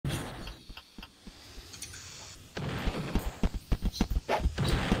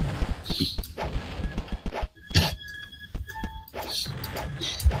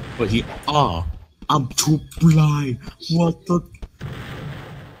But he I'm too blind. What the?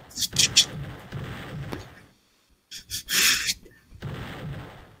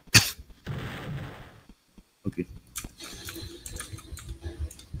 Okay.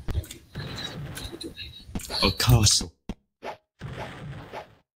 A castle.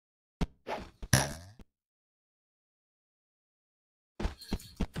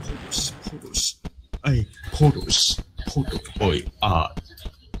 Portals. Hey, portals. Oi,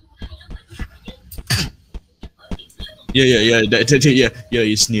 yeah. Yeah.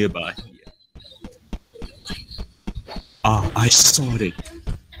 It's nearby. I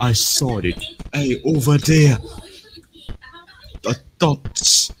saw it. Hey, over there. The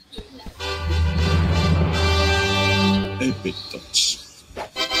dots. Epic dots.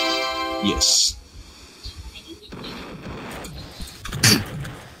 Yes.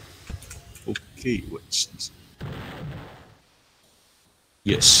 Okay, what's this?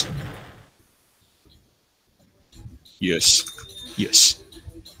 Yes.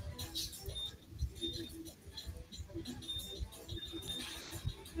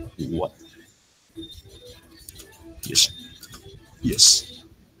 What? Yes.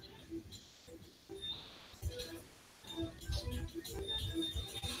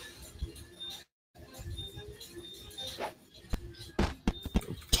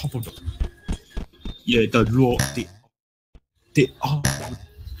 Top of the. Yeah, the law. They are.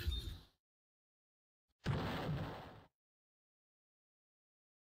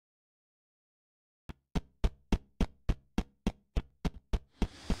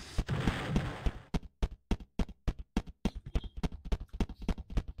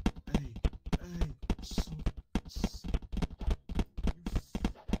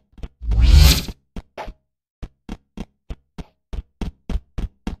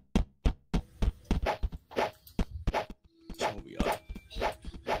 We are.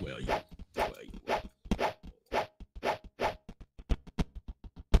 Where are you?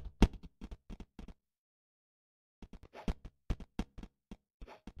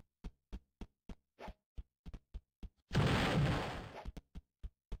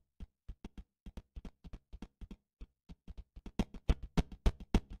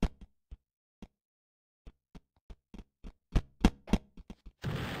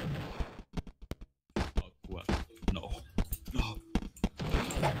 What? No.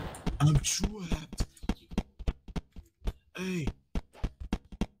 I'm trapped. Hey.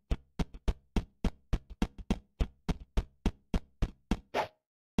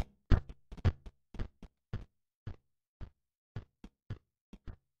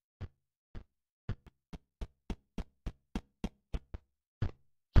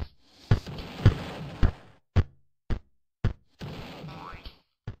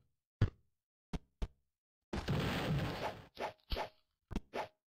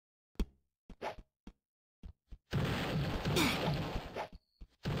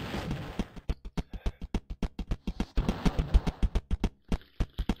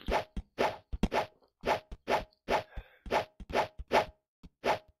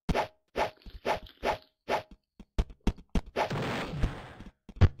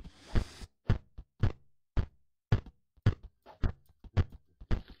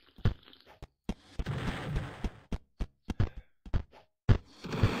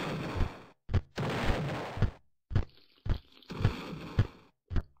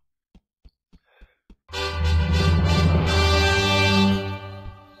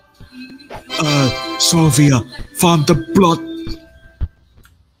 Sophia, found the blood.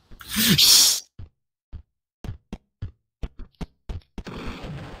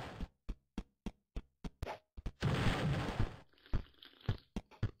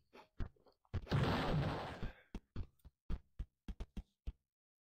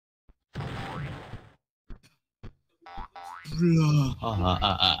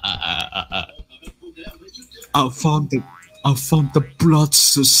 I found the blood's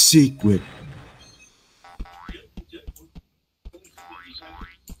secret.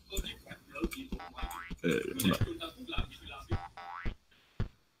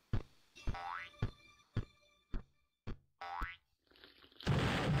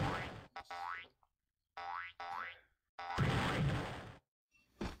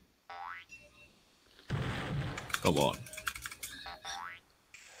 Come on.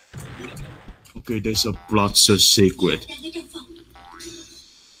 Okay, there's a blood secret.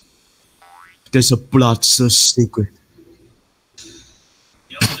 There's a blood secret.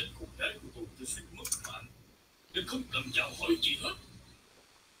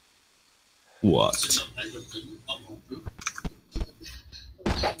 What?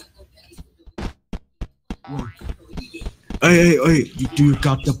 Hey, do you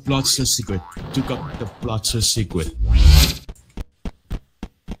got the Bloodster secret? Do you got the Bloodster secret?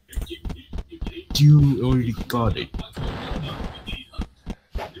 You already got it.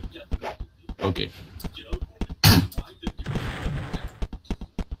 Okay.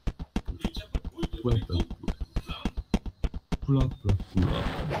 Blah, blah, blah.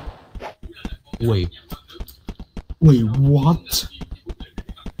 Wait, what?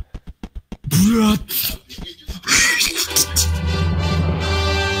 Blood.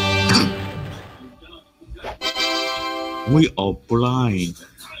 We are blind.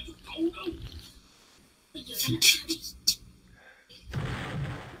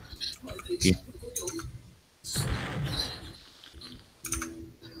 Okay.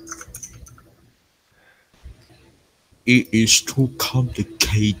 It is too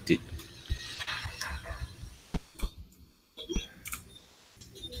complicated.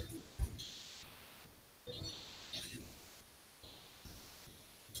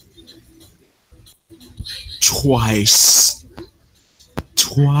 Twice.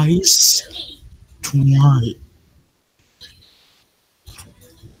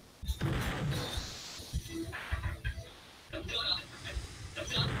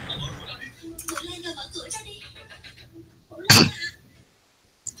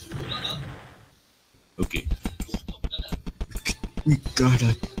 Okay. We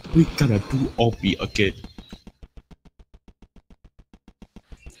gotta do obby again.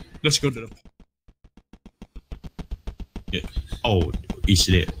 Let's go to the. Yeah. Oh, it's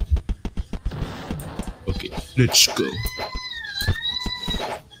there. Okay, let's go.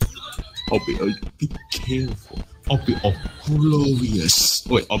 Obby, be careful. Obby of glorious.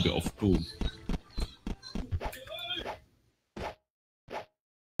 Wait, obby of doom.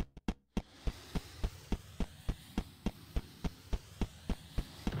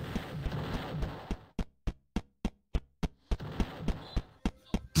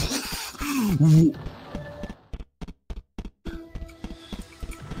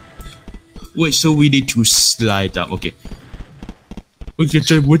 Wait, so we need to slide down. Okay. We're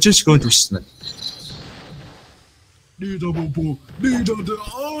just going to slide.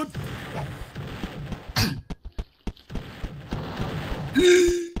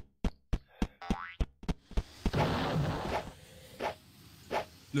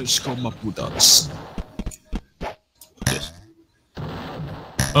 Let's go, Mapudas. Yes.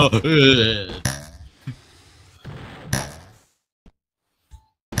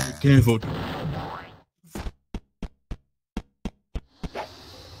 Careful.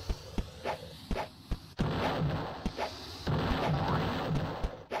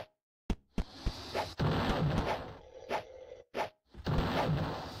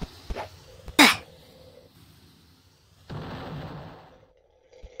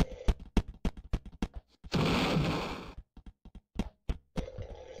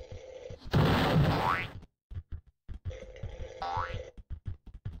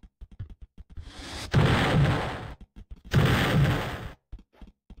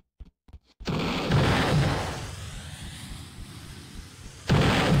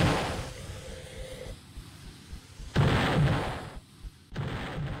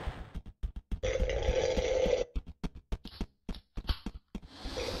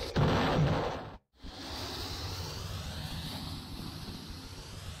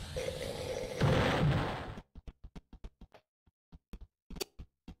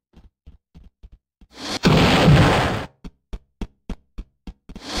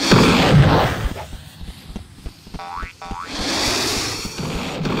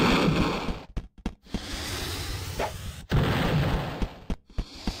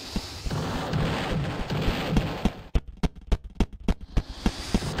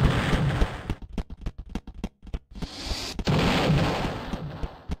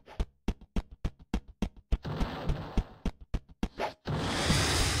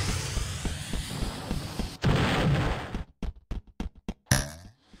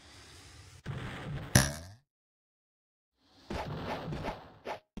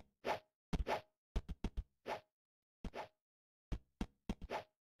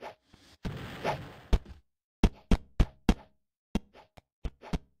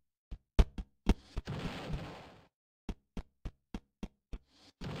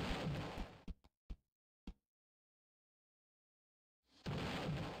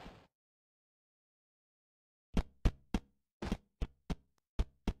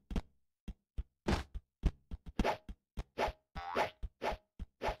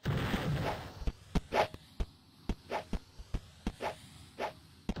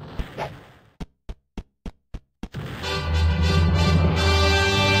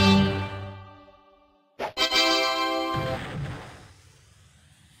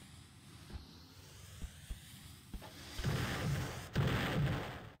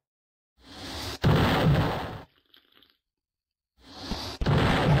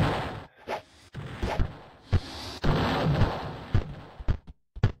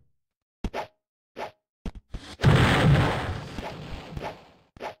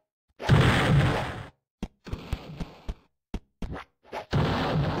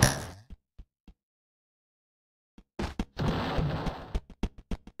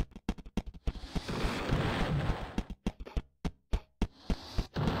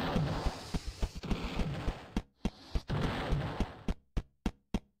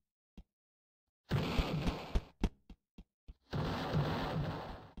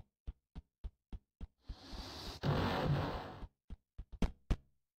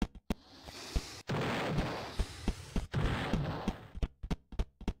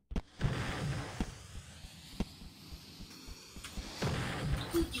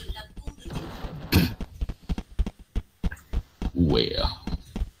 nowhere.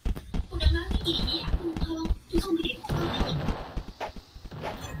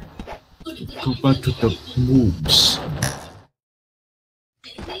 Go back to the rooms.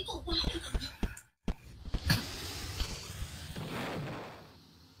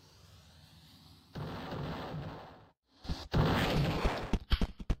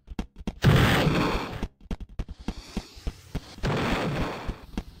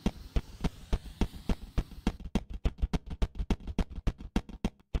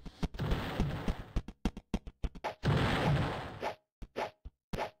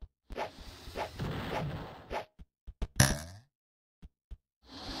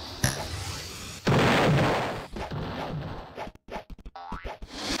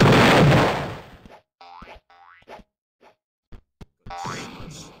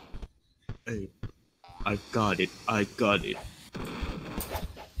 Hey, I got it.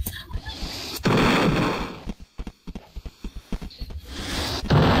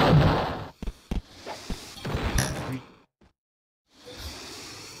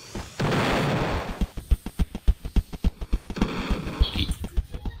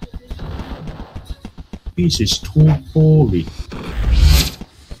 This is too boring.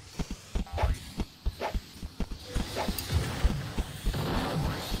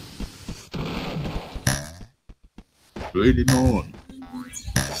 Really not.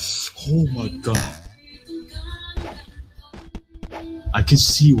 Oh my god. I can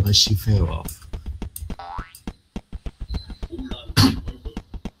see why she fell off.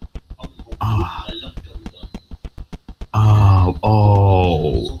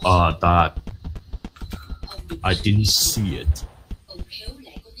 That. I didn't see it.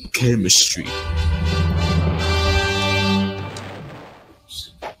 Chemistry.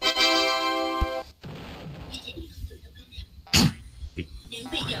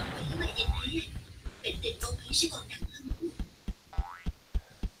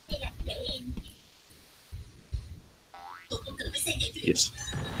 Yes.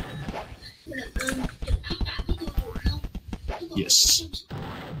 Yes.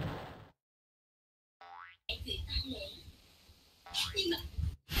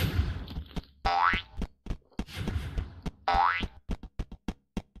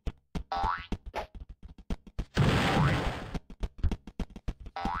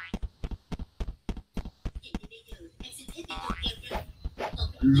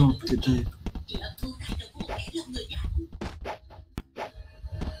 Look at it.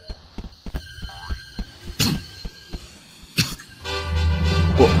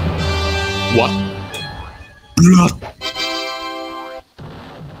 What? Blood.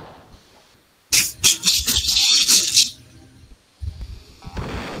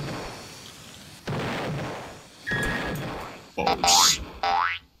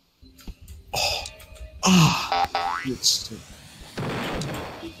 It's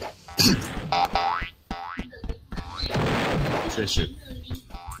treasure.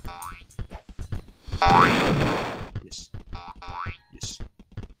 Yes. Yes.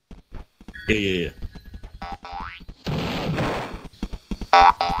 Yeah.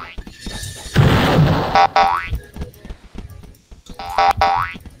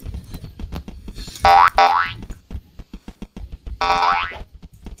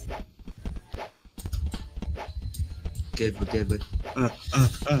 Give it.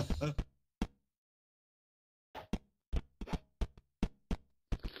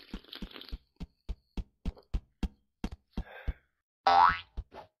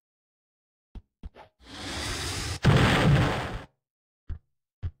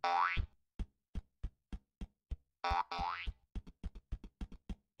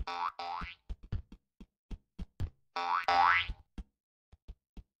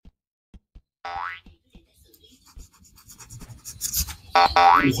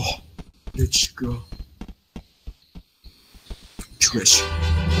 Whoa, let's go. Treasure.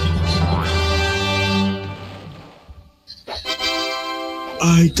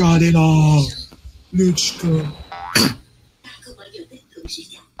 I got it all. Let's go.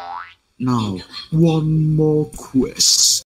 Now, one more quest.